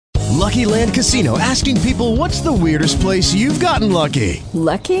Lucky Land Casino, asking people, what's the weirdest place you've gotten lucky?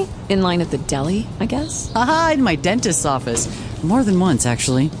 Lucky? In line at the deli, I guess? Aha, in my dentist's office. More than once,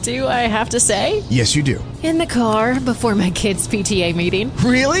 actually. Do I have to say? Yes, you do. In the car before my kids' PTA meeting.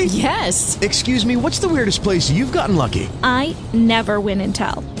 Really? Yes. Excuse me, what's the weirdest place you've gotten lucky? I never win and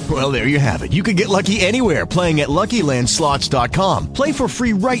tell. Well, there you have it. You can get lucky anywhere, playing at LuckyLandSlots.com. Play for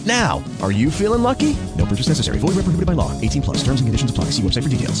free right now. Are you feeling lucky? No purchase necessary. Void where prohibited by law. 18 plus. Terms and conditions apply. See website for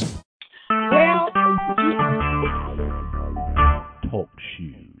details. Talk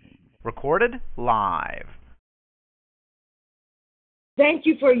shoes. Recorded live. Thank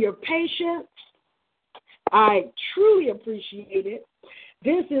you for your patience. I truly appreciate it.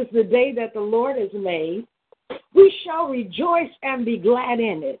 This is the day that the Lord has made. We shall rejoice and be glad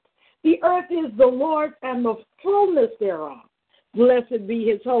in it. The earth is the Lord's and the fullness thereof. Blessed be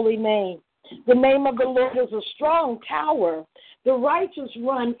his holy name. The name of the Lord is a strong tower. The righteous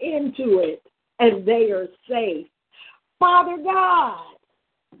run into it, and they are safe. Father God,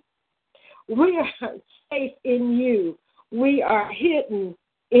 we are safe in you. We are hidden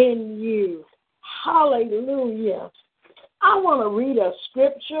in you. Hallelujah. I want to read a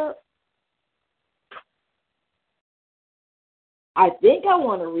scripture. I think I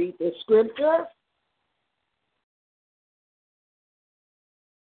want to read the scripture.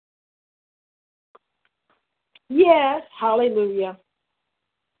 Yes, hallelujah.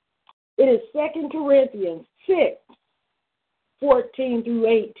 It is 2 Corinthians 6:14 through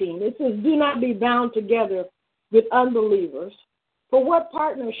 18. It says, do not be bound together with unbelievers. For what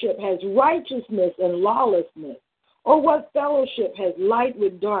partnership has righteousness and lawlessness? Or what fellowship has light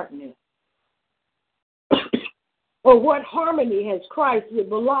with darkness? Or what harmony has Christ with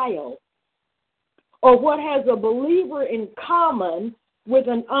Belial? Or what has a believer in common with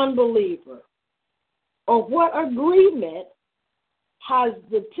an unbeliever? Or what agreement has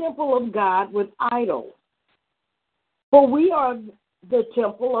the temple of God with idols? For we are the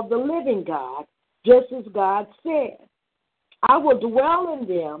temple of the living God, just as God said, I will dwell in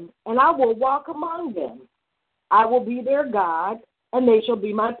them, and I will walk among them. I will be their God, and they shall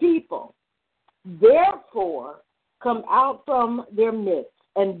be my people. Therefore, come out from their midst,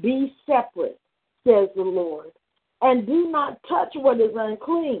 and be separate, says the Lord, and do not touch what is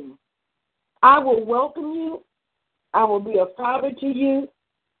unclean. I will welcome you. I will be a father to you,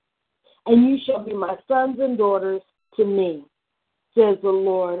 and you shall be my sons and daughters to me, says the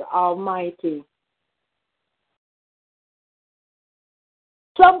Lord Almighty.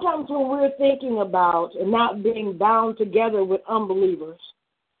 Sometimes when we're thinking about and not being bound together with unbelievers,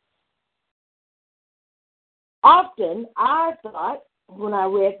 often I thought, when I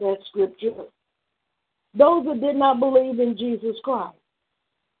read that scripture, those that did not believe in Jesus Christ.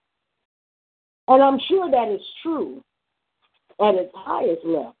 And I'm sure that is true at its highest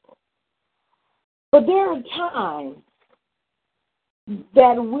level. But there are times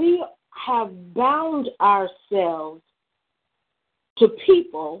that we have bound ourselves to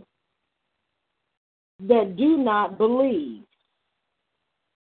people that do not believe.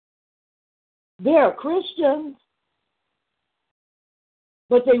 They are Christians,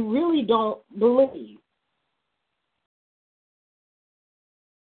 but they really don't believe.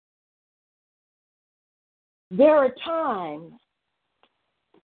 There are times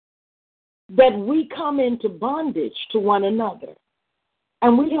that we come into bondage to one another,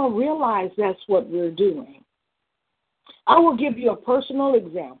 and we don't realize that's what we're doing. I will give you a personal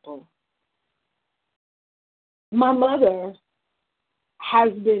example. My mother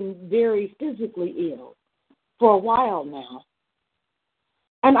has been very physically ill for a while now,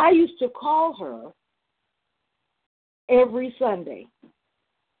 and I used to call her every Sunday,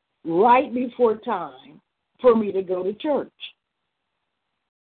 right before time for me to go to church.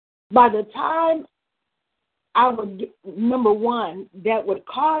 By the time I would get, number one, that would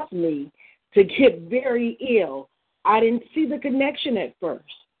cause me to get very ill. I didn't see the connection at first.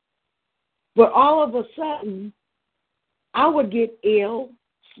 But all of a sudden, I would get ill,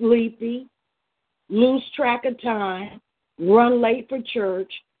 sleepy, lose track of time, run late for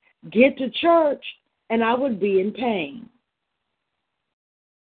church, get to church, and I would be in pain.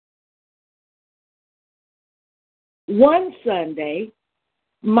 One Sunday,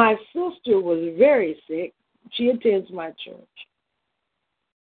 my sister was very sick. She attends my church.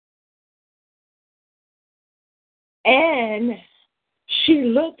 And she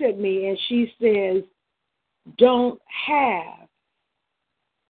looked at me and she says, don't have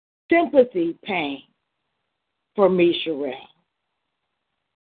sympathy pain for me, Sherelle.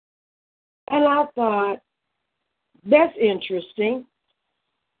 And I thought, that's interesting.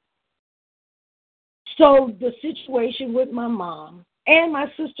 So the situation with my mom And my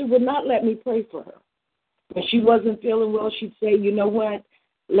sister would not let me pray for her. When she wasn't feeling well, she'd say, you know what,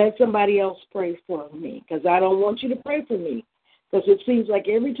 let somebody else pray for me because I don't want you to pray for me. Because it seems like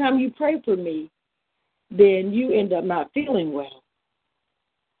every time you pray for me, then you end up not feeling well.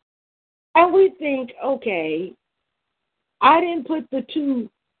 And we think, okay, I didn't put the two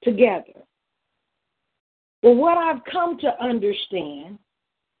together. Well, what I've come to understand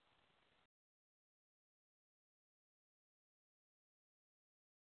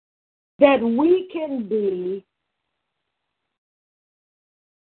that we can be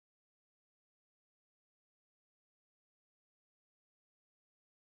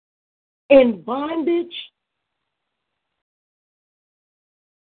in bondage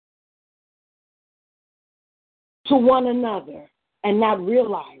to one another and not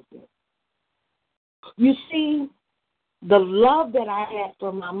realize it. You see, the love that I had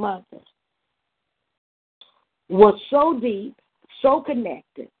for my mother was so deep, so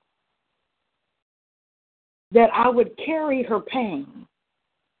connected, that I would carry her pain.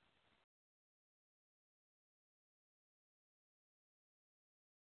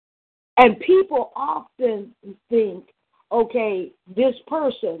 And people often think, okay, this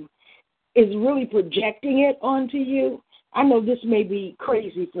person is really projecting it onto you. I know this may be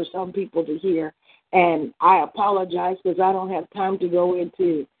crazy for some people to hear, and I apologize because I don't have time to go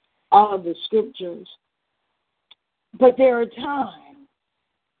into all of the scriptures. But there are times,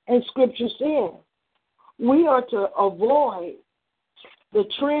 and Scripture says, we are to avoid the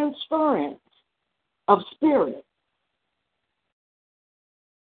transference of spirit.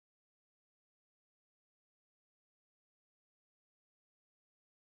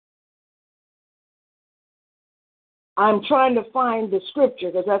 I'm trying to find the scripture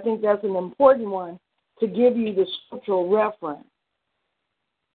because I think that's an important one to give you the scriptural reference.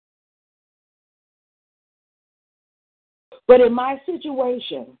 But in my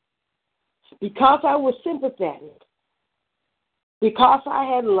situation, because I was sympathetic, because I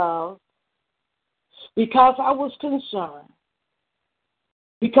had love, because I was concerned,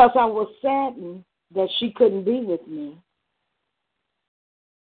 because I was saddened that she couldn't be with me,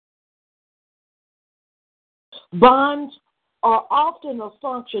 bonds are often a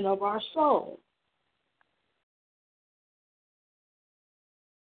function of our soul.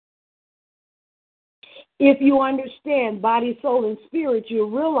 If you understand body, soul, and spirit,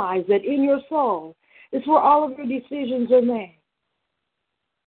 you'll realize that in your soul is where all of your decisions are made.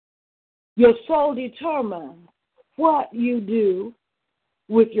 Your soul determines what you do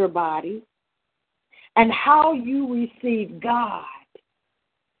with your body and how you receive God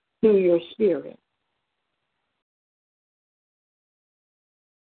through your spirit.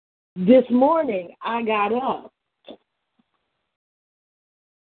 This morning, I got up.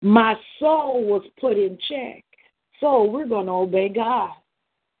 My soul was put in check. So we're going to obey God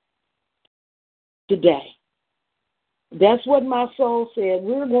today. That's what my soul said.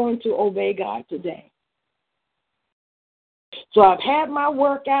 We're going to obey God today. So I've had my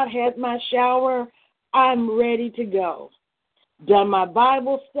workout, had my shower. I'm ready to go. Done my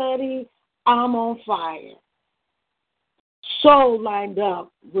Bible study. I'm on fire. Soul lined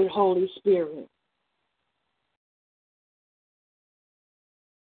up with Holy Spirit.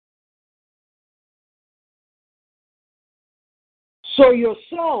 So your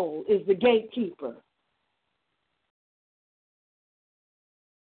soul is the gatekeeper.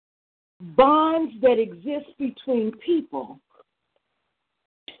 Bonds that exist between people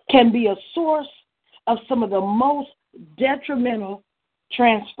can be a source of some of the most detrimental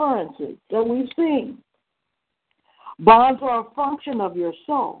transferences that we've seen. Bonds are a function of your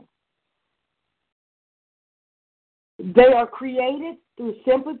soul. They are created through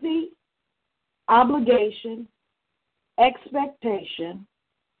sympathy, obligation, expectation,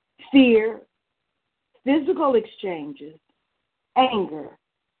 fear, physical exchanges, anger,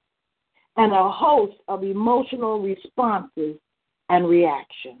 and a host of emotional responses and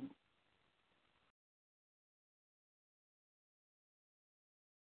reactions.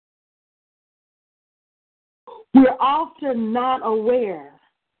 We're often not aware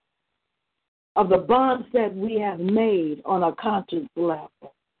of the bonds that we have made on a conscious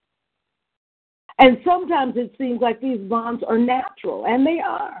level. And sometimes it seems like these bonds are natural, and they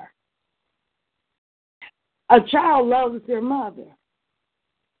are. A child loves their mother.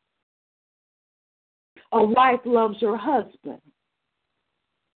 A wife loves her husband.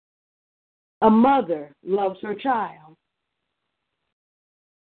 A mother loves her child.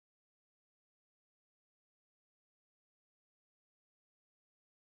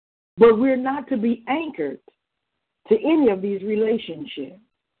 But we're not to be anchored to any of these relationships.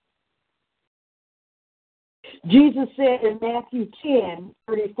 Jesus said in Matthew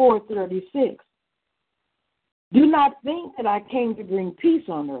 10:34-36, "Do not think that I came to bring peace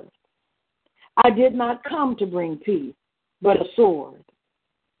on earth. I did not come to bring peace, but a sword.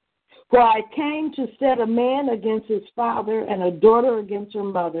 For I came to set a man against his father, and a daughter against her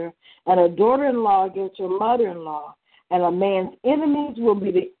mother, and a daughter-in-law against her mother-in-law, and a man's enemies will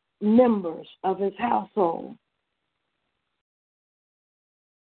be the members of his household."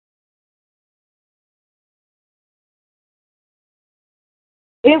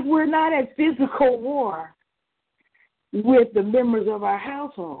 If we're not at physical war with the members of our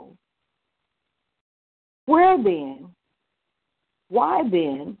household, why then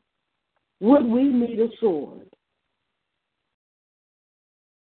would we need a sword?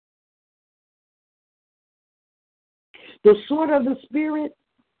 The sword of the Spirit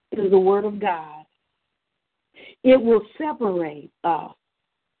is the Word of God. It will separate us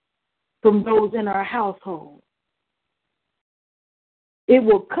from those in our household. It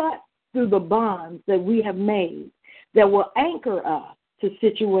will cut through the bonds that we have made that will anchor us to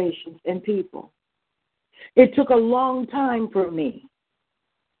situations and people. It took a long time for me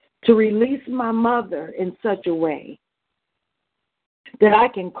to release my mother in such a way that I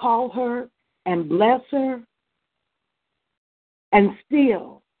can call her and bless her and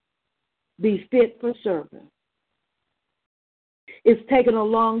still be fit for service. It's taken a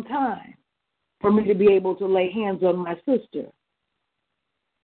long time for me to be able to lay hands on my sister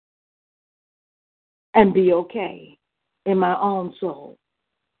and be okay in my own soul.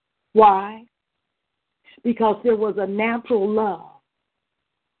 Why? Because there was a natural love.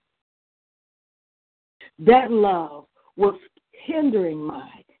 That love was hindering my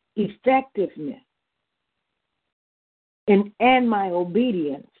effectiveness and my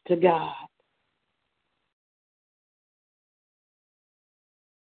obedience to God.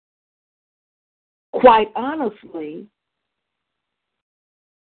 Quite honestly,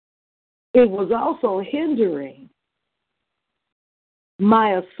 it was also hindering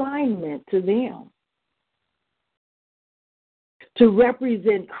my assignment to them to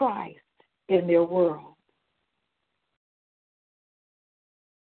represent Christ in their world.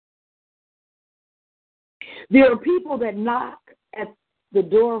 There are people that knock at the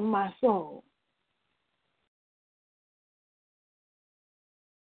door of my soul.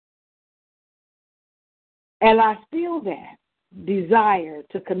 And I feel that desire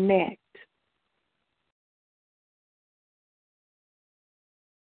to connect.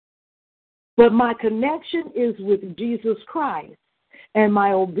 But my connection is with Jesus Christ, and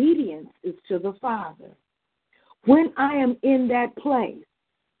my obedience is to the Father. When I am in that place,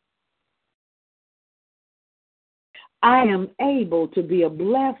 I am able to be a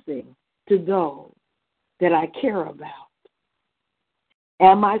blessing to those that I care about.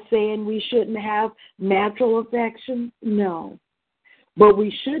 Am I saying we shouldn't have natural affection? No. But we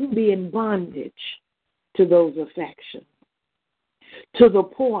shouldn't be in bondage to those affections to the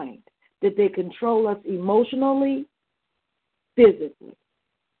point that they control us emotionally, physically,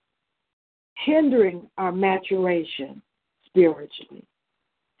 hindering our maturation spiritually.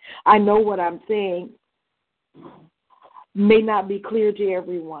 I know what I'm saying may not be clear to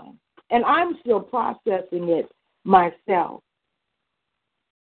everyone, and I'm still processing it myself.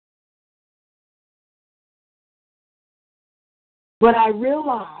 But I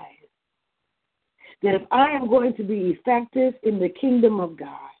realize that if I am going to be effective in the kingdom of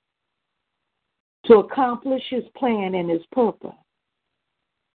God, to accomplish His plan and His purpose,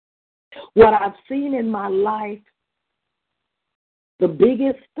 what I've seen in my life, the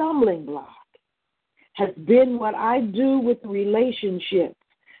biggest stumbling block has been what I do with relationships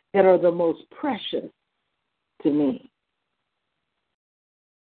that are the most precious to me.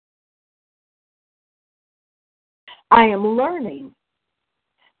 I am learning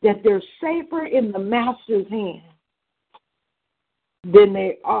that they're safer in the Master's hand than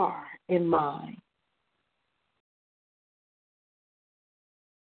they are in mine.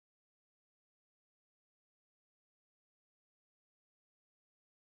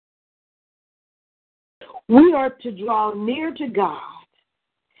 We are to draw near to God,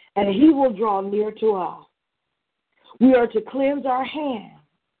 and He will draw near to us. We are to cleanse our hands,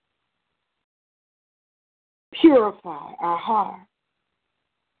 purify our heart,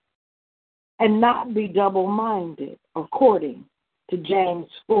 and not be double-minded, according to James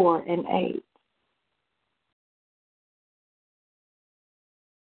 4:8.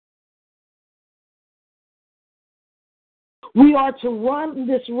 We are to run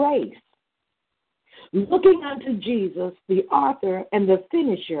this race, looking unto Jesus, the author and the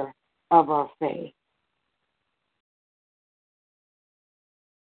finisher of our faith.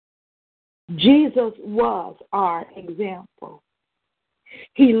 Jesus was our example.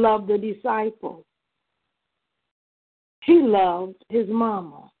 He loved the disciples. He loved his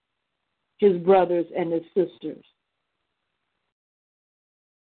mama, his brothers, and his sisters.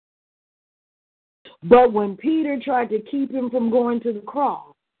 But when Peter tried to keep him from going to the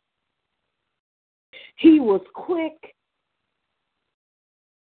cross, he was quick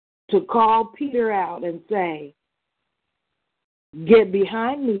to call Peter out and say, "Get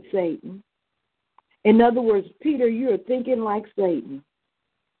behind me, Satan." In other words, Peter, you're thinking like Satan.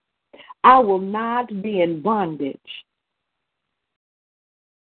 I will not be in bondage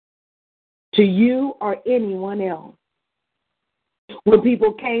to you or anyone else. When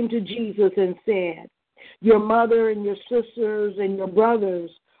people came to Jesus and said, your mother and your sisters and your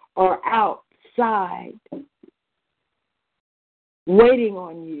brothers are outside waiting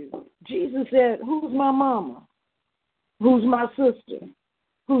on you, Jesus said, who's my mama? Who's my sister?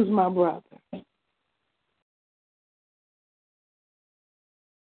 Who's my brother?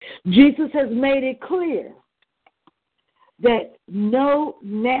 Jesus has made it clear that no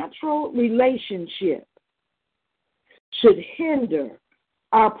natural relationship should hinder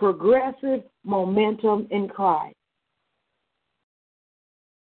our progressive momentum in Christ.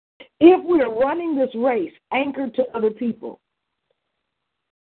 If we are running this race anchored to other people,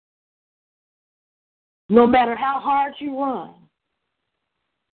 no matter how hard you run,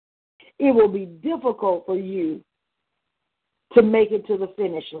 it will be difficult for you to make it to the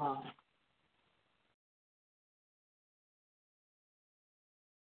finish line.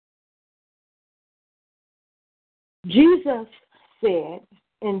 Jesus said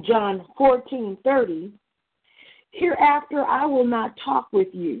in John 14:30, hereafter I will not talk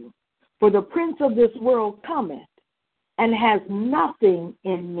with you, for the prince of this world cometh and has nothing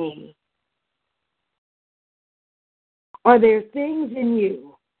in me. Are there things in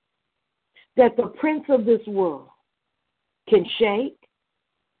you that the prince of this world can shake?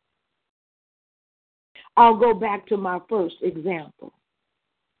 I'll go back to my first example.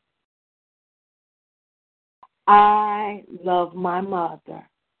 I love my mother,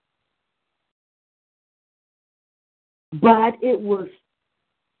 but it was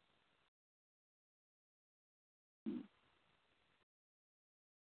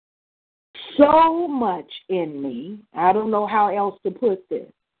so much in me, I don't know how else to put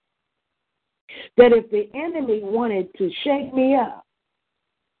this, that if the enemy wanted to shake me up,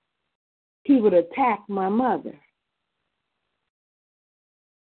 he would attack my mother.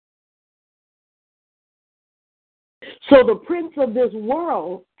 So the prince of this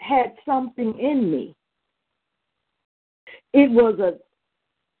world had something in me. It was a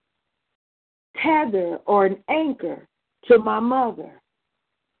tether or an anchor to my mother.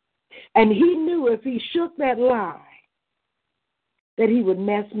 And he knew if he shook that line, that he would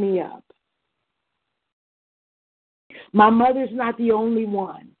mess me up. My mother's not the only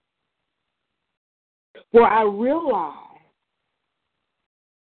one. For I realize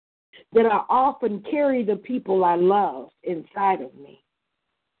that I often carry the people I love inside of me.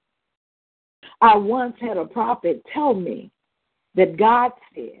 I once had a prophet tell me that God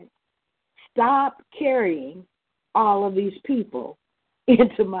said, stop carrying all of these people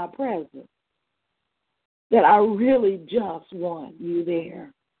into my presence, that I really just want you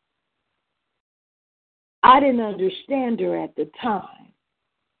there. I didn't understand her at the time,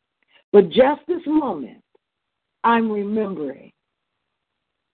 but just this moment, I'm remembering.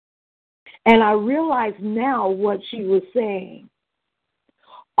 And I realize now what she was saying.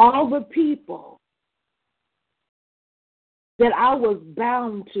 All the people that I was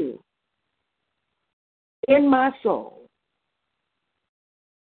bound to in my soul,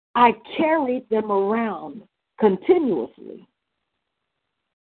 I carried them around continuously.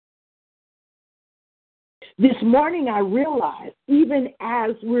 This morning I realized, even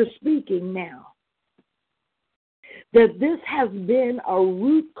as we're speaking now, that this has been a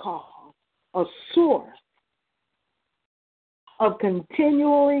root cause, a source of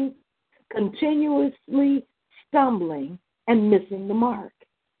continuously stumbling and missing the mark.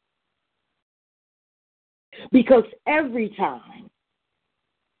 Because every time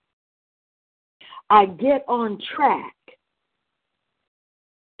I get on track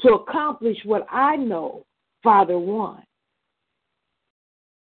to accomplish what I know Father wants,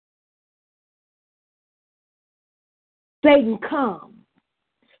 Satan comes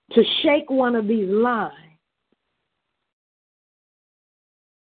to shake one of these lines,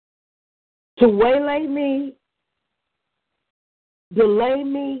 to waylay me, delay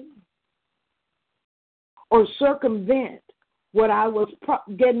me, or circumvent what I was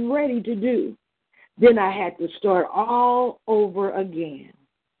getting ready to do. Then I had to start all over again.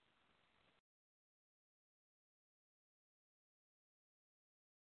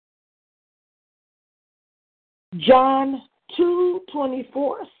 John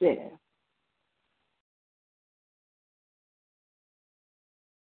 2:24 says,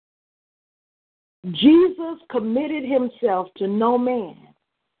 Jesus committed himself to no man,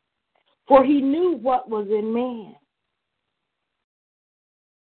 for he knew what was in man.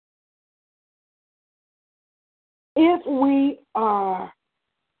 If we are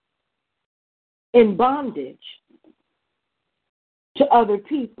in bondage to other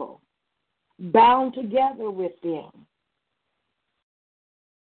people, bound together with them,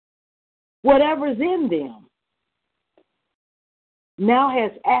 whatever's in them now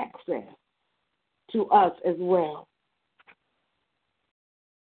has access to us as well.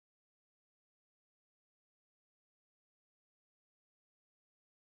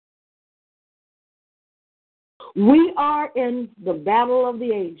 We are in the battle of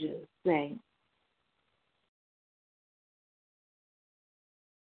the ages, saints.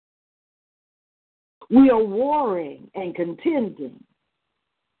 We are warring and contending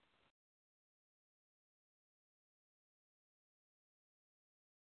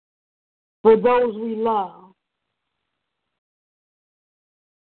for those we love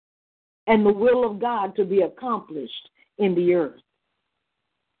and the will of God to be accomplished in the earth.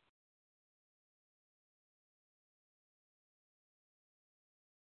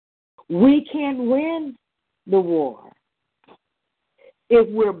 We can't win the war if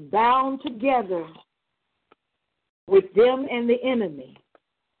we're bound together with them and the enemy.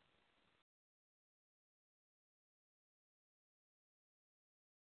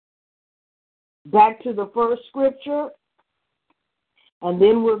 Back to the first scripture, and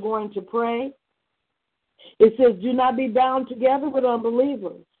then we're going to pray. It says, do not be bound together with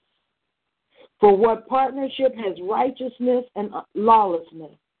unbelievers. For what partnership has righteousness and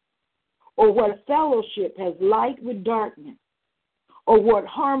lawlessness? Or what fellowship has light with darkness? Or what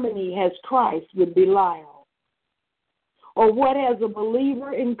harmony has Christ with Belial? Or what has a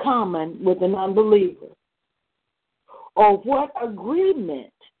believer in common with an unbeliever? Or what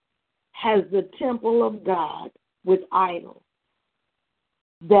agreement has the temple of God with idols?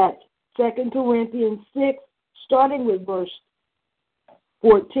 That 2 Corinthians 6, starting with verse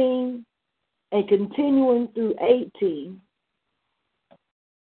 14 and continuing through 18,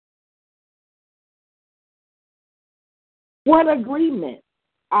 what agreement,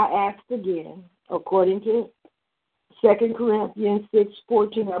 I asked again, according to 2 Corinthians 6,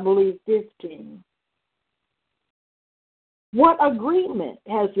 14, I believe 15. What agreement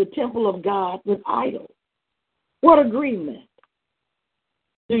has the temple of God with idols? What agreement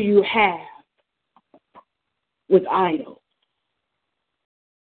do you have with idols?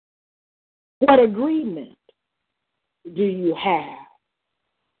 What agreement do you have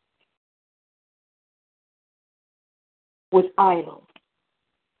with idols?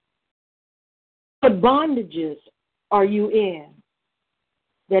 What bondages are you in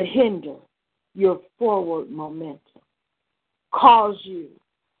that hinder your forward momentum, cause you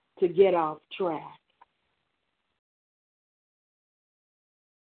to get off track?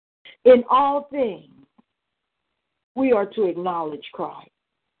 In all things, we are to acknowledge Christ.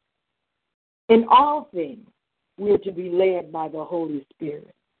 In all things, we are to be led by the Holy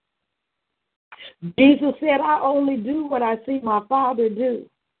Spirit. Jesus said, I only do what I see my Father do.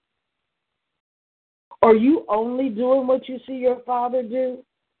 Are you only doing what you see your Father do?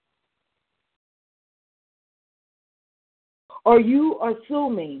 Are you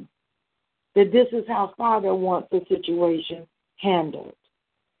assuming that this is how Father wants the situation handled?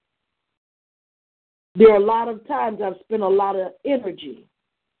 There are a lot of times I've spent a lot of energy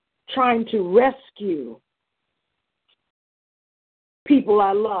trying to rescue people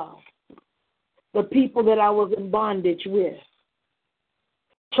I love, the people that I was in bondage with,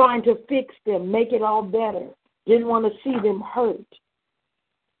 trying to fix them, make it all better. Didn't want to see them hurt.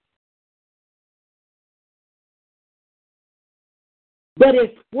 But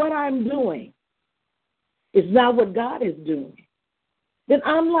if what I'm doing is not what God is doing, then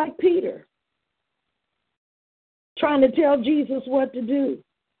I'm like Peter, trying to tell Jesus what to do.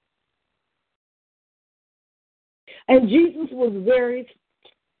 And Jesus was very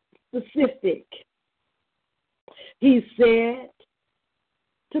specific. He said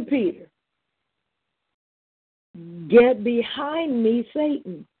to Peter, get behind me,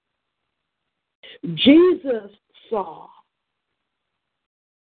 Satan. Jesus saw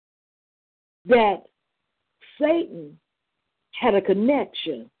that Satan had a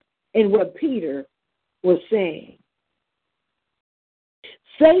connection in what Peter was saying.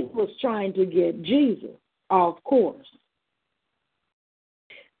 Satan was trying to get Jesus off course.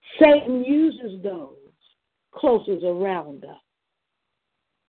 Satan uses those closest around us.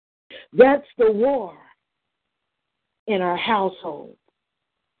 That's the war in our household.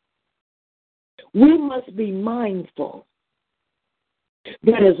 We must be mindful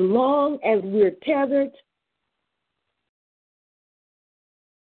that as long as we're tethered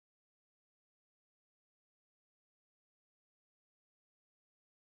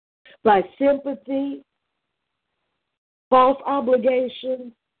by sympathy, false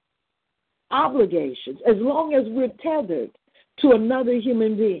obligations, as long as we're tethered to another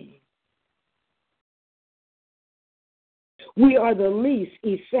human being, we are the least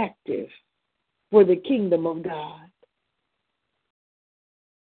effective for the kingdom of God.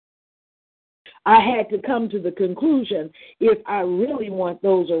 I had to come to the conclusion, if I really want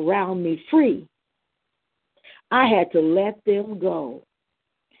those around me free, I had to let them go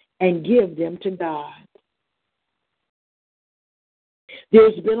and give them to God.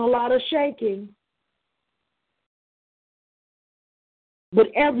 There's been a lot of shaking, but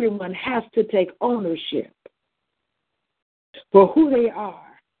everyone has to take ownership for who they are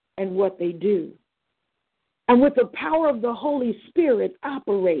and what they do. And with the power of the Holy Spirit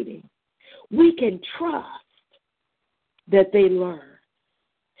operating, we can trust that they learn.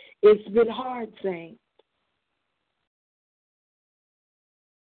 It's been hard, saints.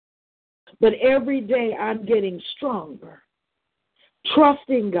 But every day I'm getting stronger,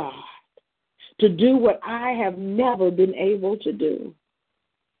 trusting God to do what I have never been able to do.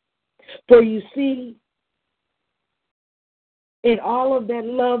 For you see, in all of that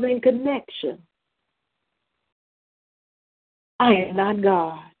love and connection, I am not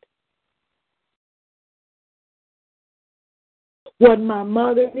God. What my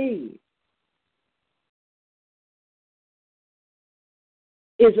mother needs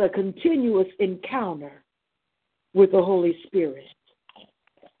is a continuous encounter with the Holy Spirit.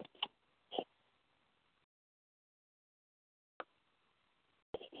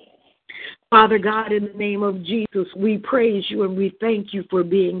 Father God, in the name of Jesus, we praise you and we thank you for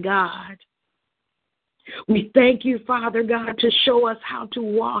being God. We thank you, Father God, to show us how to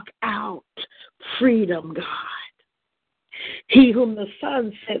walk out freedom, God. He whom the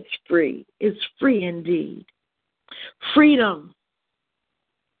Son sets free is free indeed. Freedom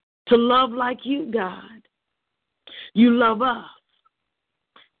to love like you, God. You love us,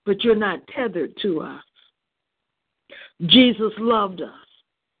 but you're not tethered to us. Jesus loved us.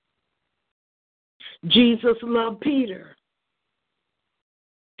 Jesus loved Peter.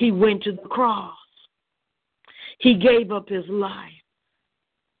 He went to the cross. He gave up his life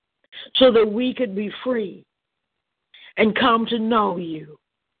so that we could be free and come to know you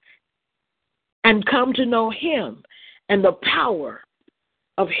and come to know him and the power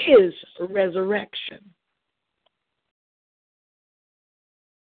of his resurrection.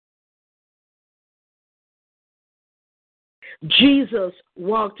 Jesus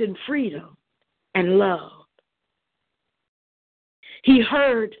walked in freedom and love. He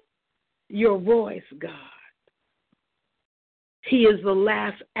heard your voice, God. He is the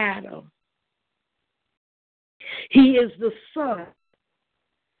last Adam. He is the Son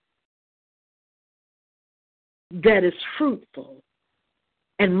that is fruitful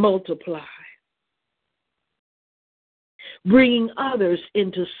and multiply, bringing others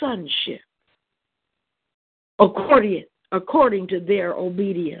into sonship according to their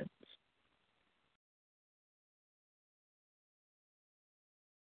obedience.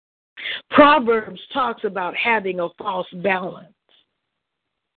 Proverbs talks about having a false balance.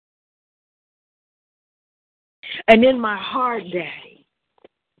 And in my heart, Daddy,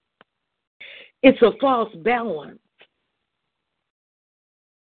 it's a false balance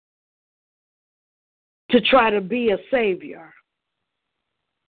to try to be a savior.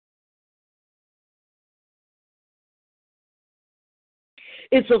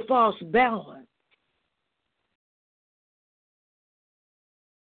 It's a false balance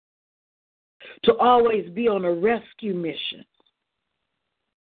to always be on a rescue mission.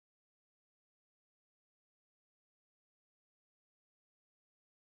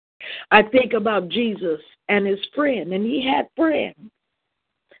 I think about Jesus and his friend, and he had friends.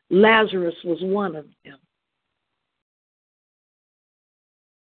 Lazarus was one of them.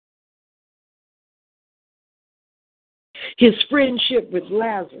 His friendship with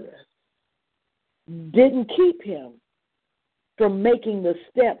Lazarus didn't keep him from making the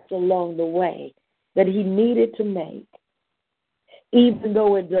steps along the way that he needed to make, even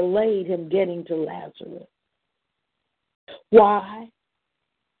though it delayed him getting to Lazarus. Why?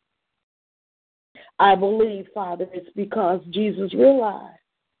 I believe, Father, it's because Jesus realized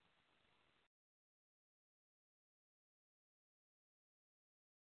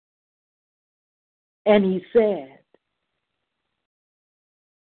and he said,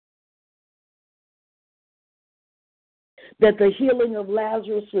 that the healing of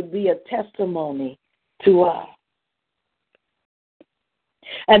Lazarus would be a testimony to us,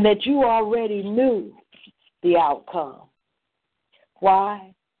 and that you already knew the outcome.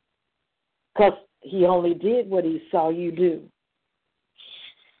 Why? Because he only did what he saw you do.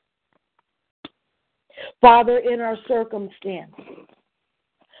 Father, in our circumstances,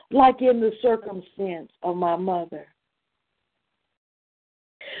 like in the circumstance of my mother,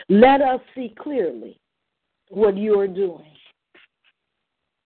 let us see clearly what you are doing.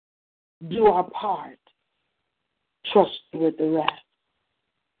 Do our part. Trust with the rest.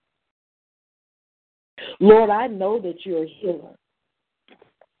 Lord, I know that you're a healer.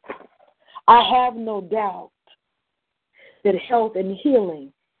 I have no doubt that health and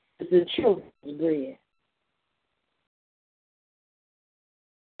healing is the children's bread.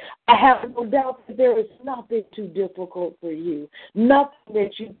 I have no doubt that there is nothing too difficult for you, nothing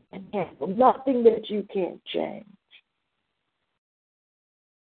that you can't handle, nothing that you can't change.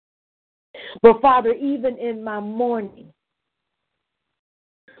 But Father, even in my morning,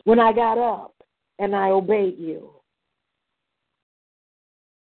 when I got up and I obeyed you,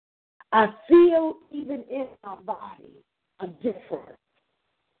 I feel even in my body a difference.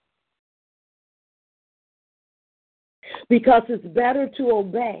 Because it's better to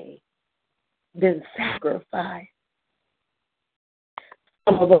obey than sacrifice.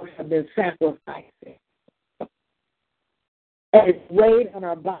 Some of us have been sacrificing. And it's weighed on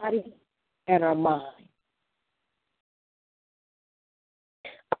our body and our mind,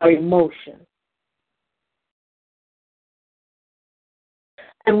 our emotions.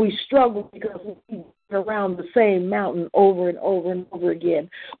 And we struggle because we keep around the same mountain over and over and over again.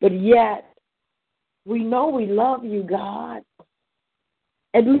 But yet, we know we love you, God,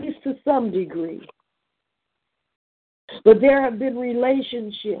 at least to some degree. But there have been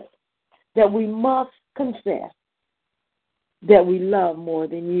relationships that we must confess that we love more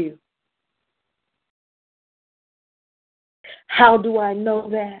than you. How do I know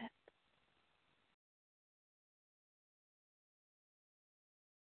that?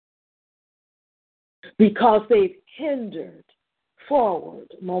 Because they've hindered forward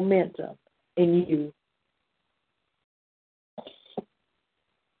momentum in you.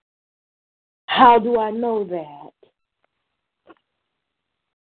 How do I know that?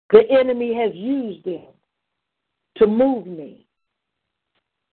 The enemy has used them to move me.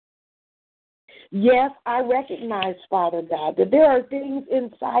 Yes, I recognize, Father God, that there are things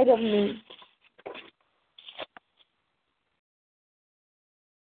inside of me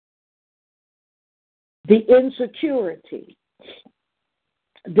the insecurity,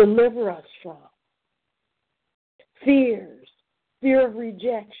 deliver us from. Fears, fear of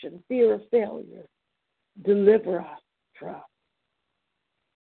rejection, fear of failure, deliver us from.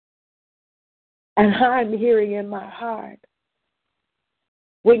 And I'm hearing in my heart,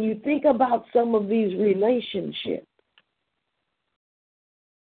 when you think about some of these relationships,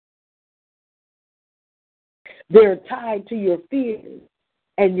 they're tied to your fears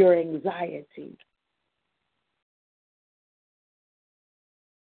and your anxiety.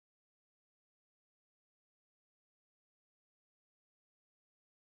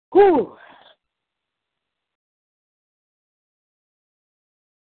 Whew.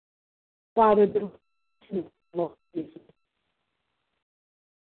 Father,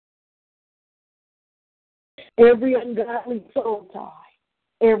 every ungodly soul tie,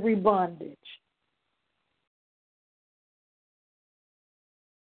 every bondage,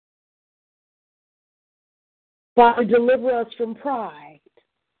 Father, deliver us from pride,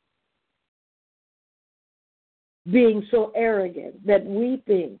 being so arrogant that we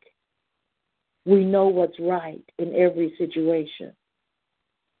think we know what's right in every situation.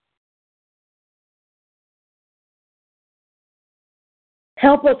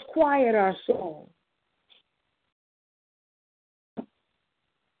 Help us quiet our soul.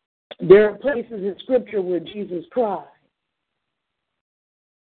 There are places in Scripture where Jesus cried.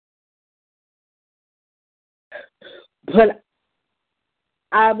 But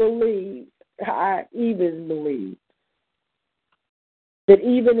I even believe, that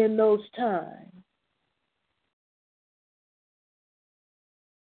even in those times,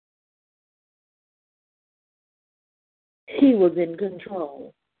 he was in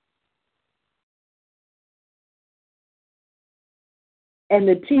control. And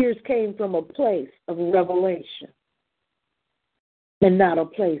the tears came from a place of revelation and not a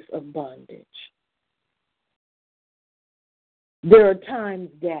place of bondage. There are times,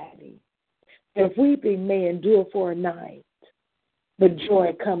 Daddy, that weeping may endure for a night, but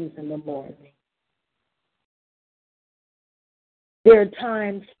joy comes in the morning. There are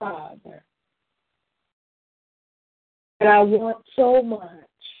times, Father, that I want so much.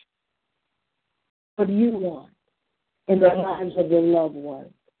 What do you want in the lives of your loved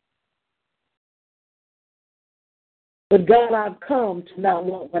ones? But God, I've come to not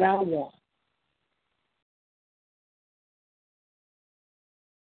want what I want.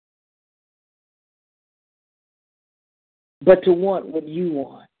 But to want what you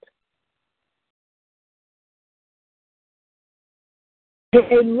want.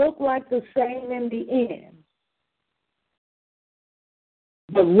 It look like the same in the end.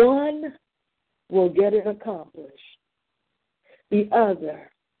 But one will get it accomplished. The other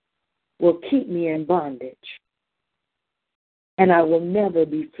will keep me in bondage. And I will never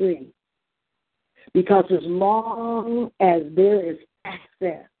be free. Because as long as there is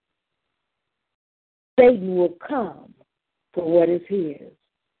access, Satan will come for what is his.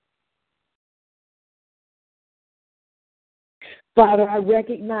 Father, I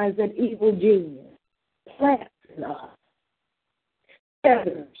recognize that evil genius plants in us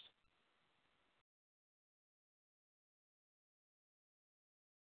feathers,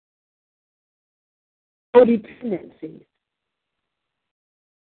 codependencies.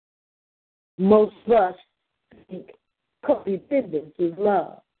 Most of us think codependence is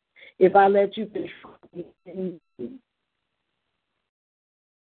love. If I let you control me,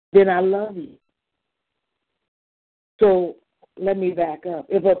 then I love you. So let me back up.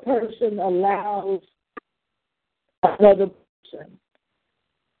 If a person allows another person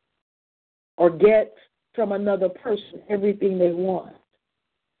or gets from another person everything they want,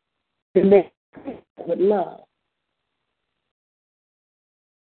 then they with love.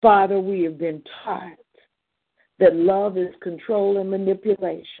 Father, we have been taught that love is control and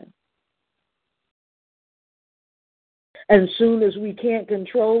manipulation. And soon as we can't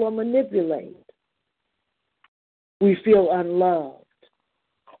control or manipulate, we feel unloved.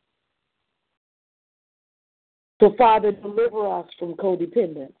 So, Father, deliver us from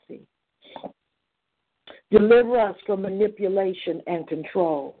codependency. Deliver us from manipulation and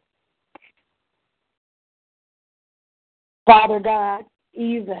control. Father God,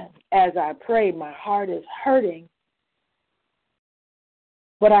 even as I pray, my heart is hurting.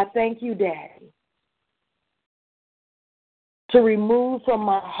 But I thank you, Daddy, to remove from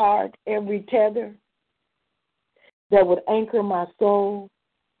my heart every tether that would anchor my soul,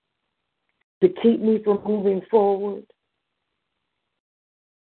 to keep me from moving forward,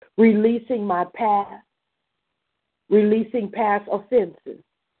 releasing my past, releasing past offenses,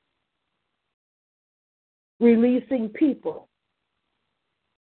 releasing people,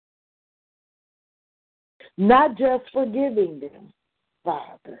 not just forgiving them,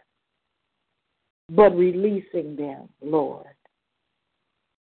 Father, but releasing them, Lord.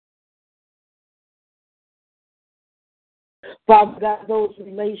 Father God, those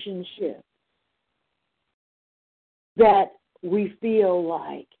relationships that we feel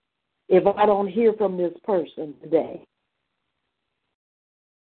like, if I don't hear from this person today,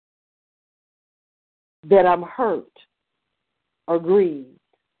 that I'm hurt or grieved.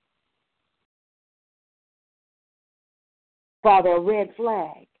 Father, a red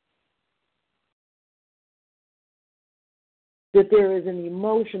flag that there is an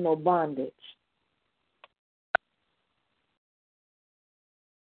emotional bondage.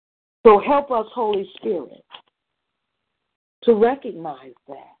 So help us, Holy Spirit, to recognize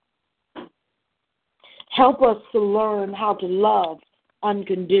that. Help us to learn how to love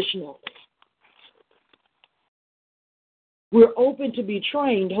unconditionally. We're open to be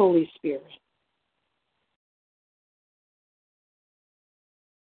trained, Holy Spirit.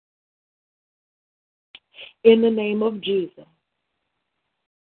 In the name of Jesus.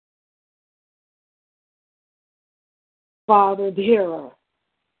 Father, there are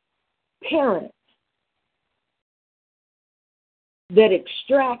parents that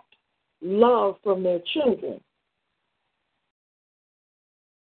extract love from their children.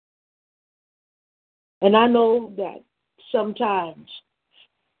 And I know that sometimes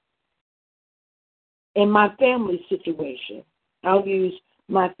in my family situation, I'll use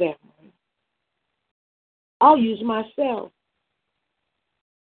my family. I'll use myself.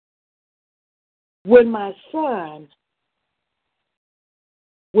 When my son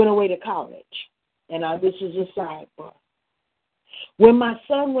went away to college, and this is a sidebar. When my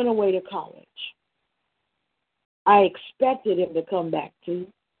son went away to college, I expected him to come back to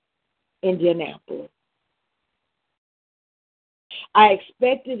Indianapolis. I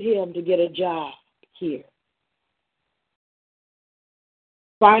expected him to get a job here.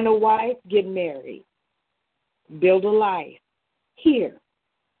 Find a wife, get married, build a life here.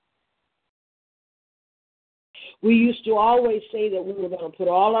 We used to always say that we were going to put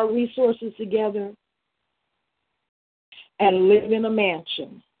all our resources together and live in a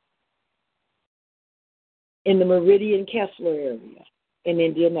mansion in the Meridian Kessler area in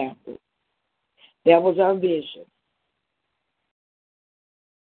Indianapolis. That was our vision.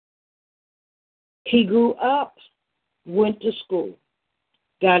 He grew up, went to school,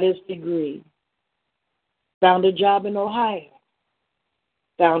 got his degree, found a job in Ohio,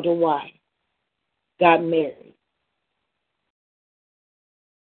 found a wife, got married.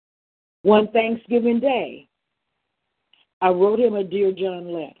 One Thanksgiving Day, I wrote him a Dear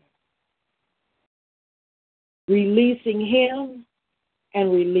John letter, releasing him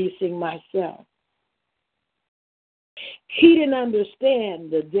and releasing myself. He didn't understand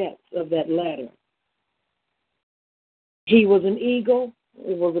the depth of that letter. He was an eagle.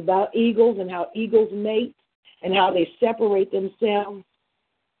 It was about eagles and how eagles mate and how they separate themselves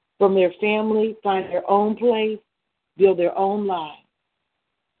from their family, find their own place, build their own life.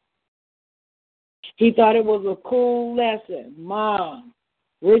 He thought it was a cool lesson. Mom,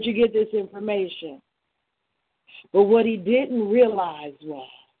 where'd you get this information? But what he didn't realize was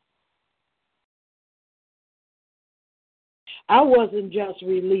I wasn't just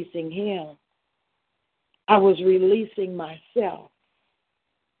releasing him. I was releasing myself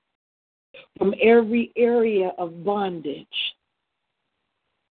from every area of bondage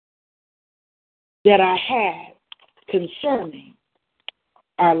that I had concerning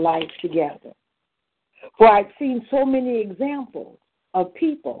our life together. For I've seen so many examples of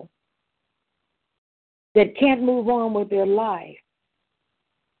people that can't move on with their life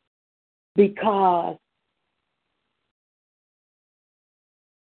because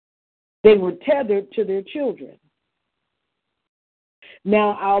they were tethered to their children.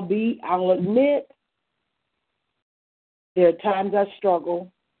 Now, I'll admit, there are times I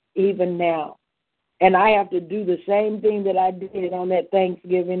struggle, even now. And I have to do the same thing that I did on that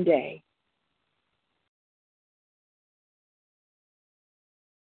Thanksgiving Day.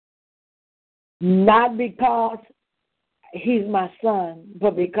 Not because he's my son,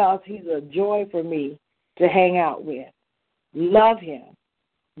 but because he's a joy for me to hang out with. Love him,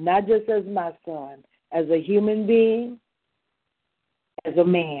 not just as my son, as a human being, as a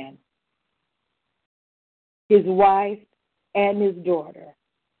man, his wife, and his daughter.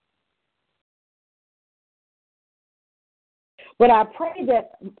 But I pray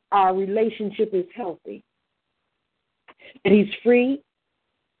that our relationship is healthy, that he's free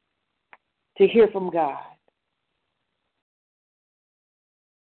to hear from God.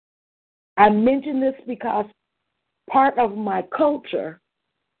 I mention this because part of my culture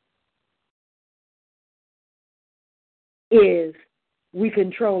is we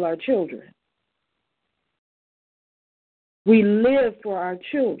control our children. We live for our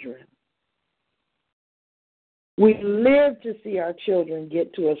children. We live to see our children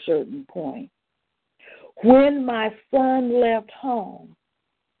get to a certain point. When my son left home,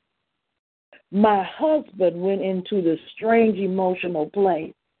 my husband went into this strange emotional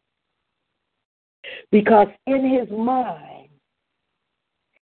place because in his mind,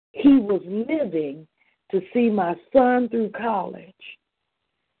 he was living to see my son through college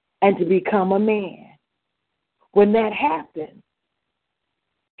and to become a man. When that happened,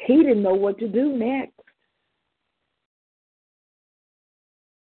 he didn't know what to do next.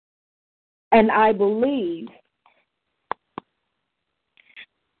 And I believe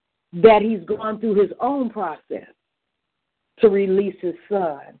that he's gone through his own process to release his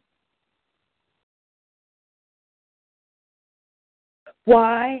son.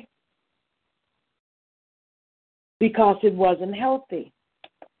 Why? Because it wasn't healthy.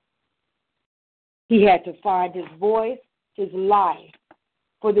 He had to find his voice, his life,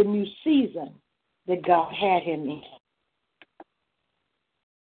 for the new season that God had him in.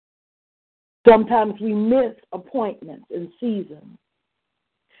 Sometimes we miss appointments and seasons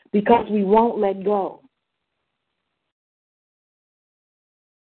because we won't let go.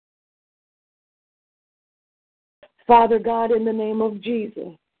 Father God, in the name of Jesus,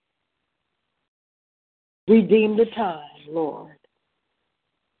 redeem the time, Lord.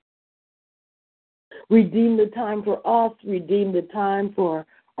 Redeem the time for us, redeem the time for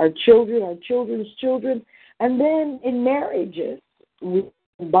our children, our children's children, and then in marriages, we're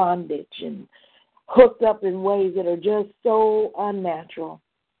in bondage and hooked up in ways that are just so unnatural.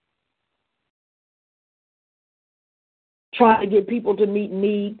 Trying to get people to meet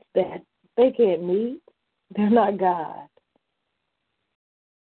needs that they can't meet. They're not God.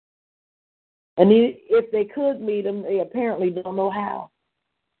 And if they could meet them, they apparently don't know how.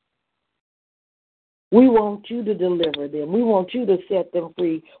 We want you to deliver them. We want you to set them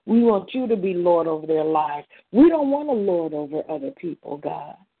free. We want you to be Lord over their lives. We don't want to lord over other people,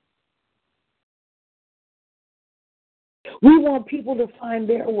 God. We want people to find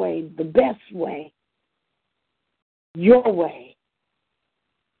their way, the best way, your way.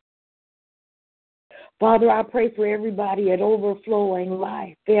 Father, I pray for everybody at Overflowing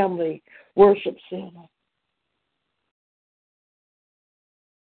Life Family Worship Center,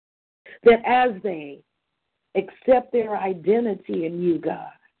 that as they accept their identity in you, God,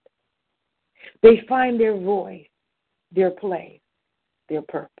 they find their voice, their place, their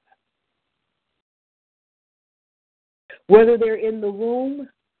purpose. Whether they're in the room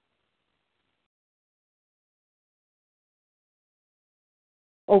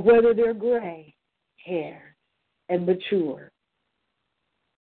or whether they're gray hair and mature,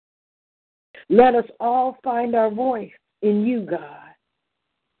 let us all find our voice in you, God.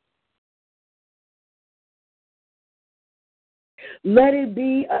 Let it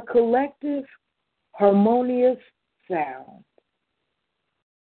be a collective, harmonious sound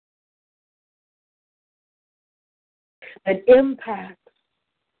that impacts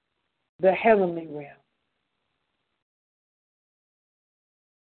the heavenly realm.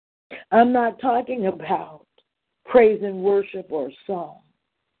 I'm not talking about praise and worship or song.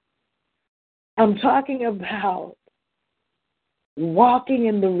 I'm talking about walking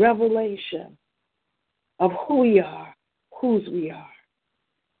in the revelation of who we are, whose we are.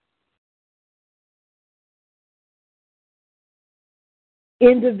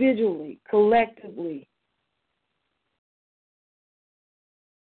 Individually, collectively.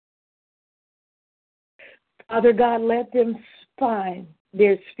 Father God, let them find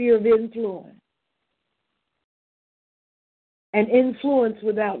their sphere of influence, and influence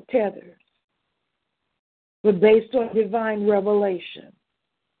without tethers, but based on divine revelation.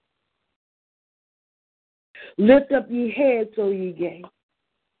 Lift up ye heads, O ye gates,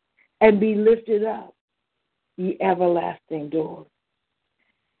 and be lifted up, ye everlasting doors,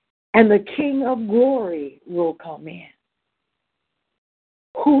 and the King of glory will come in.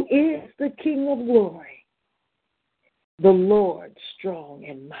 Who is the King of glory? The Lord strong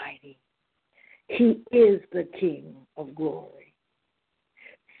and mighty. He is the King of glory.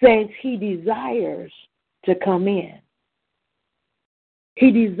 Saints, he desires to come in.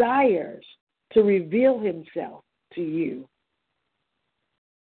 He desires to reveal himself to you.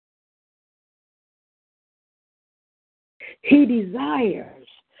 He desires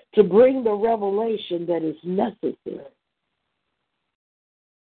to bring the revelation that is necessary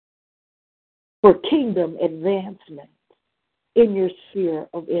for kingdom advancement in your sphere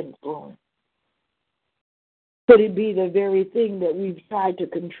of influence. Could it be the very thing that we've tried to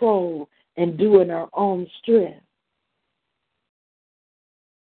control and do in our own strength?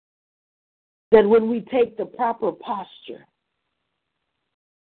 That when we take the proper posture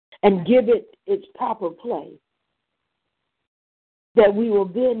and give it its proper place, that we will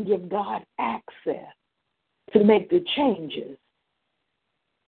then give God access to make the changes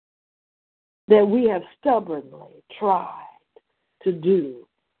that we have stubbornly tried to do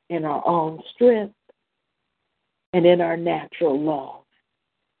in our own strength and in our natural love.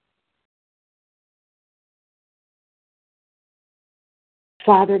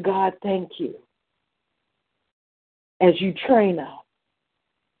 Father God, thank you as you train us,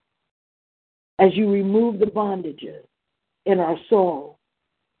 as you remove the bondages in our soul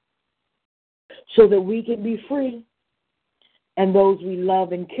so that we can be free and those we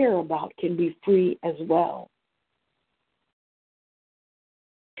love and care about can be free as well.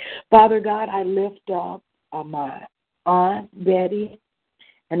 Father God, I lift up my Aunt Betty,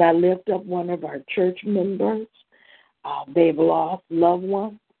 and I lift up one of our church members. They've lost loved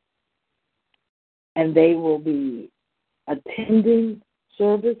ones, and they will be attending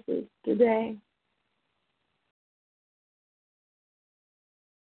services today.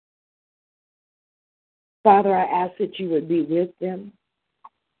 Father, I ask that you would be with them,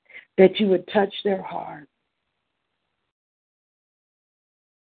 that you would touch their heart.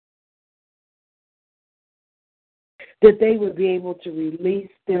 That they would be able to release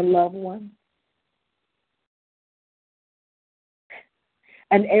their loved ones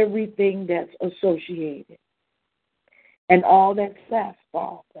and everything that's associated and all that's left,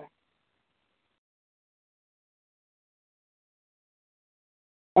 Father,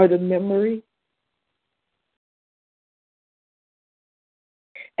 are the memory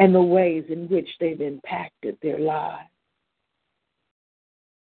and the ways in which they've impacted their lives.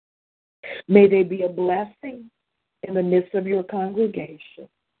 May they be a blessing in the midst of your congregation.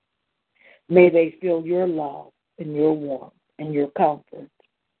 May they feel your love and your warmth and your comfort.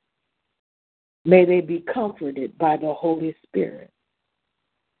 May they be comforted by the Holy Spirit,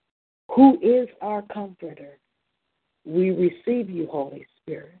 who is our comforter. We receive you, Holy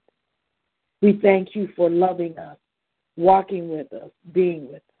Spirit. We thank you for loving us walking with us, being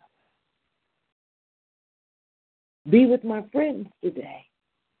with us. Be with my friends today.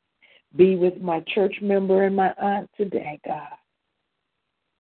 Be with my church member and my aunt today, God.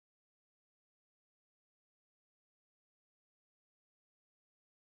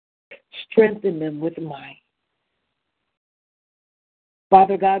 Strengthen them with might.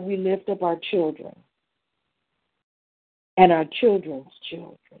 Father God, we lift up our children and our children's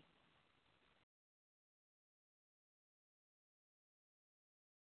children.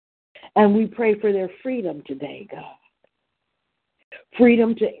 And we pray for their freedom today, God.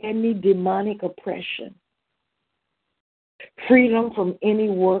 Freedom to any demonic oppression. Freedom from any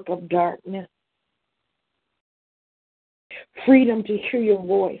work of darkness. Freedom to hear your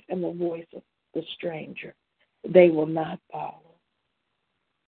voice and the voice of the stranger. They will not follow.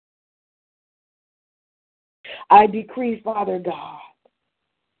 I decree, Father God,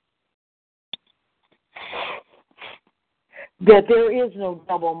 that there is no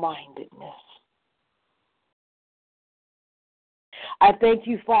double-mindedness. I thank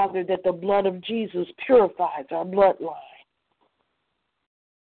you, Father, that the blood of Jesus purifies our bloodline.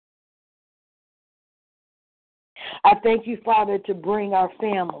 I thank you, Father, to bring our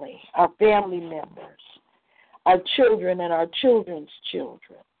family members, our children and our children's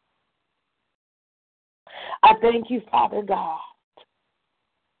children. I thank you, Father God,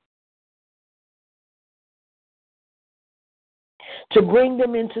 to bring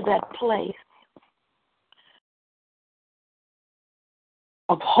them into that place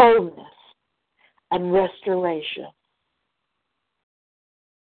of wholeness and restoration.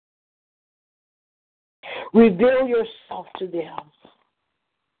 Reveal yourself to them.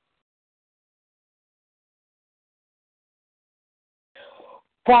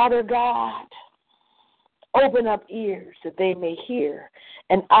 Father God, open up ears that they may hear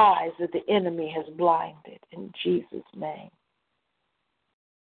and eyes that the enemy has blinded. In Jesus' name.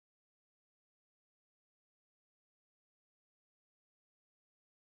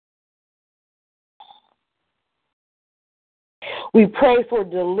 We pray for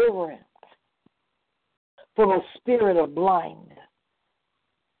deliverance from a spirit of blindness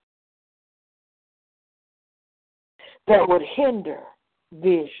that would hinder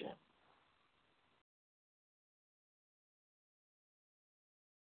vision.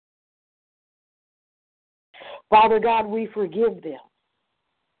 Father God, we forgive them.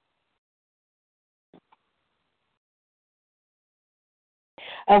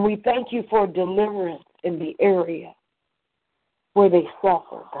 And we thank you for deliverance in the area where they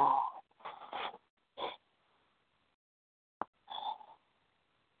suffer, God.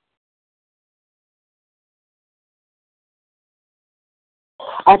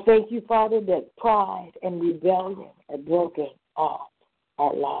 I thank you, Father, that pride and rebellion are broken off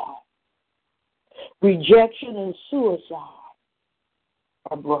our lives. Rejection and suicide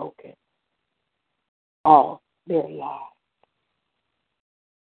are broken off their lives.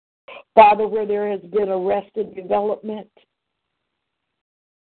 Father, where there has been arrested development,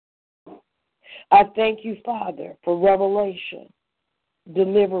 I thank you, Father, for revelation,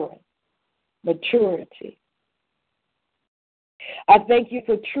 deliverance, maturity. I thank you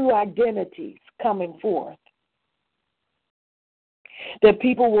for true identities coming forth, that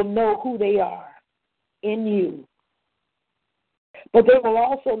people will know who they are in you, but they will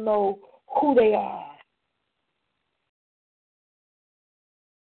also know who they are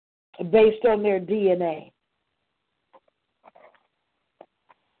based on their DNA.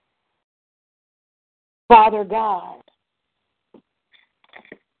 Father God,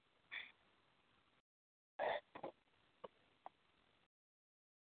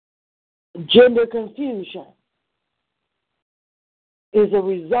 gender confusion is a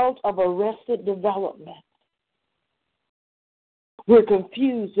result of arrested development. We're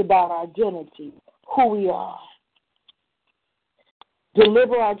confused about our identity, who we are.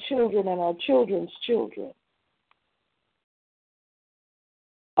 Deliver our children and our children's children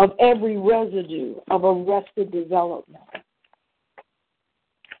of every residue of arrested development.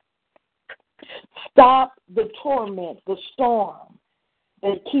 Stop the torment, the storm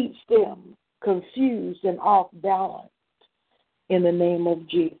that keeps them confused and off balance in the name of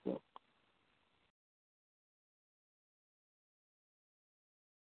Jesus.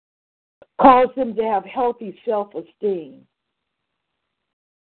 Cause them to have healthy self-esteem,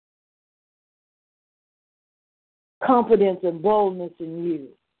 confidence and boldness in you,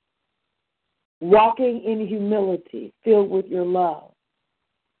 walking in humility, filled with your love.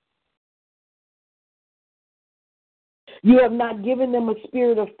 You have not given them a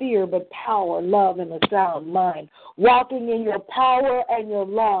spirit of fear, but power, love, and a sound mind, walking in your power and your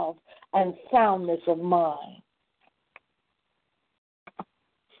love and soundness of mind.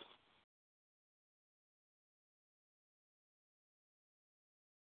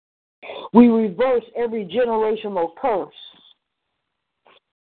 We reverse every generational curse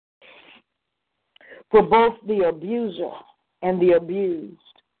for both the abuser and the abused.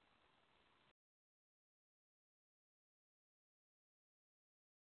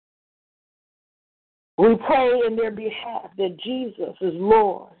 We pray in their behalf that Jesus is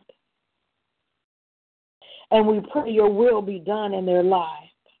Lord. And we pray your will be done in their lives.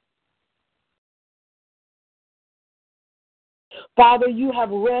 Father, you have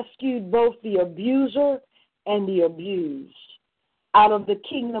rescued both the abuser and the abused out of the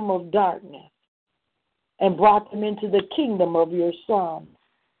kingdom of darkness and brought them into the kingdom of your Son,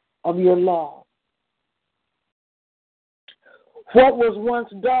 of your love. What was once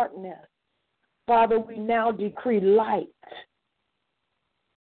darkness, Father, we now decree light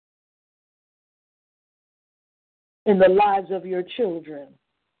in the lives of your children.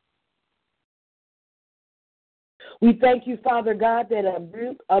 We thank you, Father God, that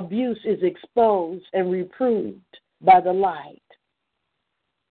abuse is exposed and reproved by the light.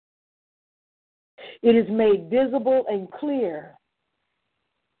 It is made visible and clear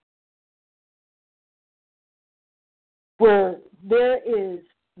where there is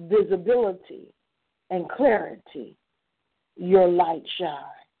visibility and clarity, your light shines.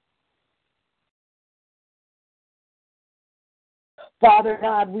 Father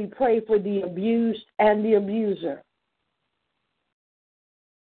God, we pray for the abused and the abuser,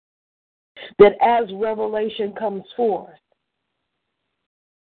 that as revelation comes forth,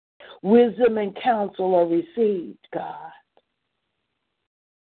 wisdom and counsel are received, God.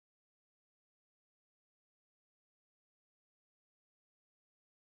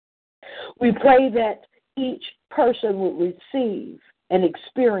 We pray that each person would receive and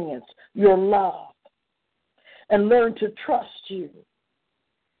experience your love and learn to trust you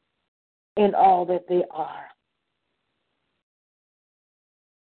in all that they are.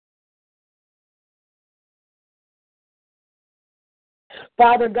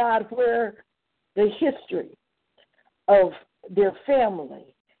 Father God, where the history of their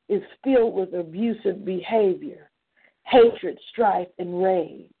family is filled with abusive behavior, hatred, strife, and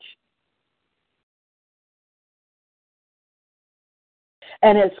rage,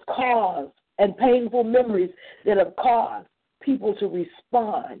 and has caused, and painful memories that have caused people to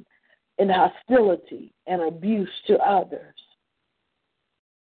respond in hostility and abuse to others.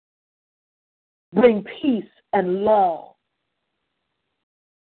 Bring peace and love,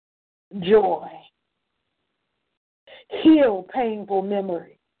 joy. Heal painful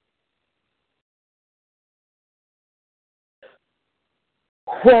memories.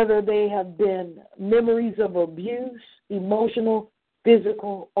 Whether they have been memories of abuse, emotional,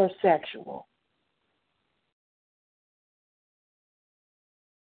 physical, or sexual.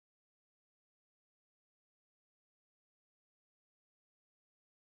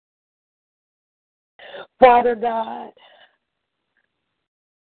 Father God,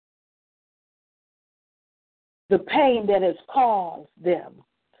 the pain that has caused them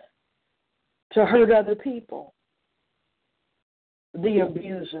to hurt other people, the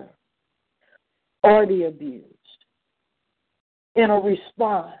abuser or the abused, in a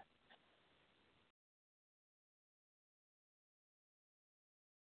response,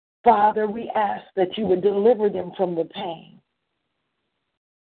 Father, we ask that you would deliver them from the pain.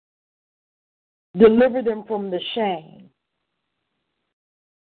 Deliver them from the shame.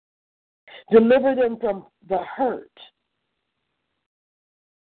 Deliver them from the hurt.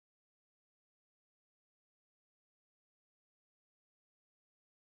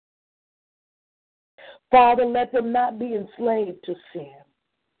 Father, let them not be enslaved to sin.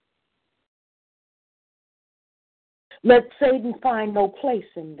 Let Satan find no place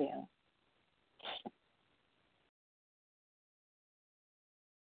in them.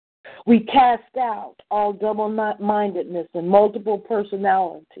 We cast out all double-mindedness and multiple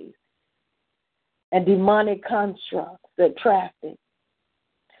personalities and demonic constructs that traffic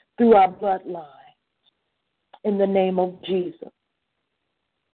through our bloodline in the name of Jesus.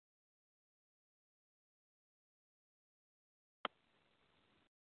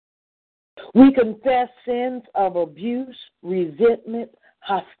 We confess sins of abuse, resentment,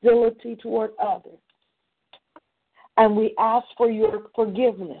 hostility toward others. And we ask for your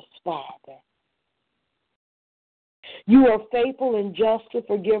forgiveness, Father. You are faithful and just to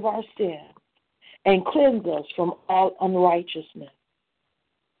forgive our sins and cleanse us from all unrighteousness.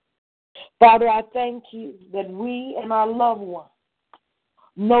 Father, I thank you that we and our loved ones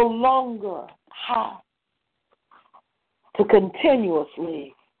no longer have to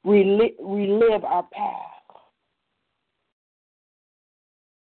continuously relive our past.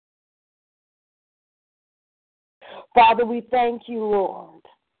 Father, we thank you, Lord,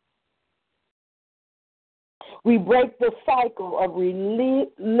 We break the cycle of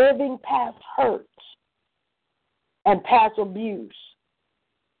living past hurts and past abuse,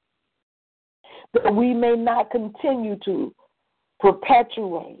 that we may not continue to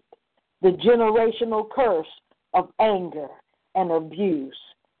perpetuate the generational curse of anger and abuse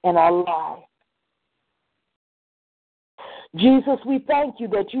in our life. Jesus, we thank you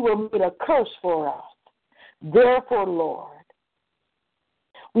that you were made a curse for us. Therefore, Lord,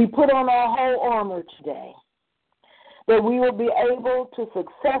 we put on our whole armor today, that we will be able to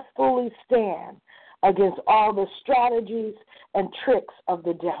successfully stand against all the strategies and tricks of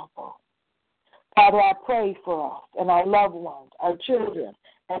the devil. Father, I pray for us and our loved ones, our children,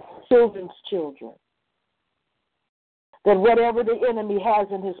 and our children's children, that whatever the enemy has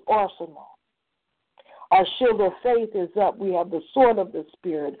in his arsenal, our shield of faith is up. We have the sword of the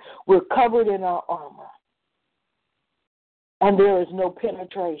Spirit. We're covered in our armor. And there is no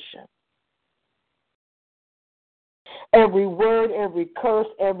penetration. Every word, every curse,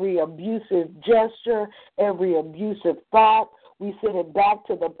 every abusive gesture, every abusive thought, we send it back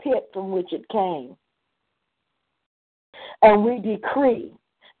to the pit from which it came. And we decree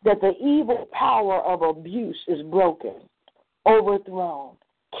that the evil power of abuse is broken, overthrown,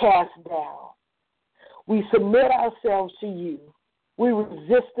 cast down. We submit ourselves to you. We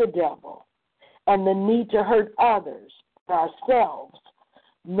resist the devil, and the need to hurt others or ourselves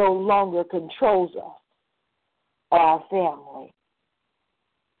no longer controls us or our family.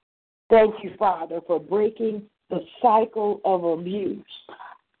 Thank you, Father, for breaking the cycle of abuse.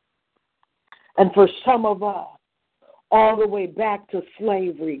 And for some of us, all the way back to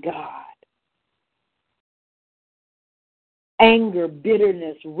slavery, God. Anger,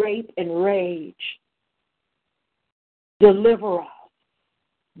 bitterness, rape, and rage. Deliver us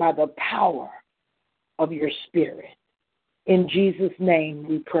by the power of your Spirit. In Jesus' name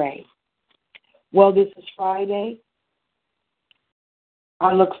we pray. Well, this is Friday.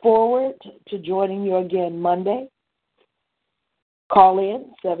 I look forward to joining you again Monday. Call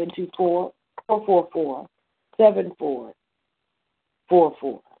in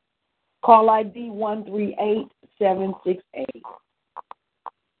 724-444-7444. Call ID 138768.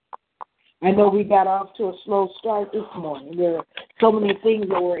 I know we got off to a slow start this morning. There are so many things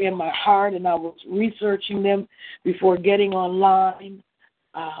that were in my heart, and I was researching them before getting online.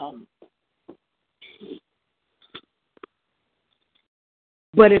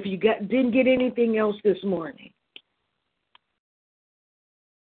 But if you didn't get anything else this morning,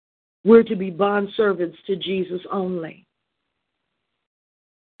 we're to be bondservants to Jesus only.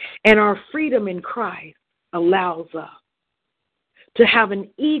 And our freedom in Christ allows us to have an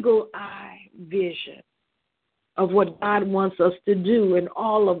eagle-eye vision of what God wants us to do in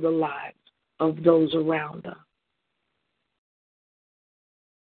all of the lives of those around us.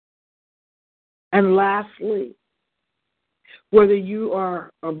 And lastly, whether you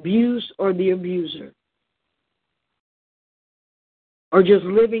are abused or the abuser, or just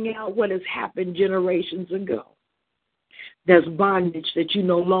living out what has happened generations ago, there's bondage that you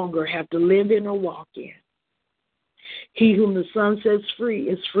no longer have to live in or walk in. He whom the Son sets free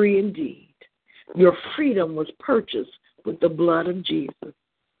is free indeed. Your freedom was purchased with the blood of Jesus.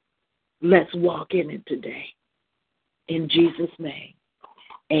 Let's walk in it today. In Jesus' name,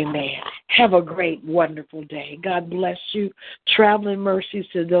 amen. Have a great, wonderful day. God bless you. Traveling mercies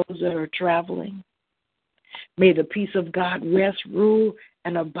to those that are traveling. May the peace of God rest, rule,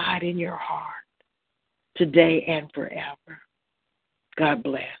 and abide in your heart today and forever. God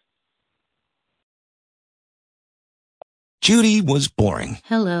bless. Judy was boring.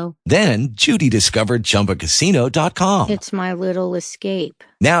 Hello. Then Judy discovered ChumbaCasino.com. It's my little escape.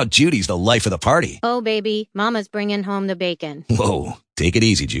 Now Judy's the life of the party. Oh, baby, mama's bringing home the bacon. Whoa, take it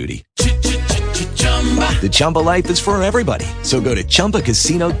easy, Judy. The Chumba life is for everybody. So go to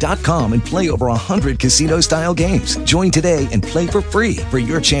ChumbaCasino.com and play over 100 casino-style games. Join today and play for free for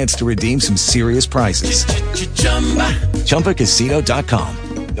your chance to redeem some serious prizes. ChumbaCasino.com.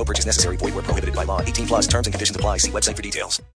 No purchase necessary. Void where prohibited by law. 18+ terms and conditions apply. See website for details.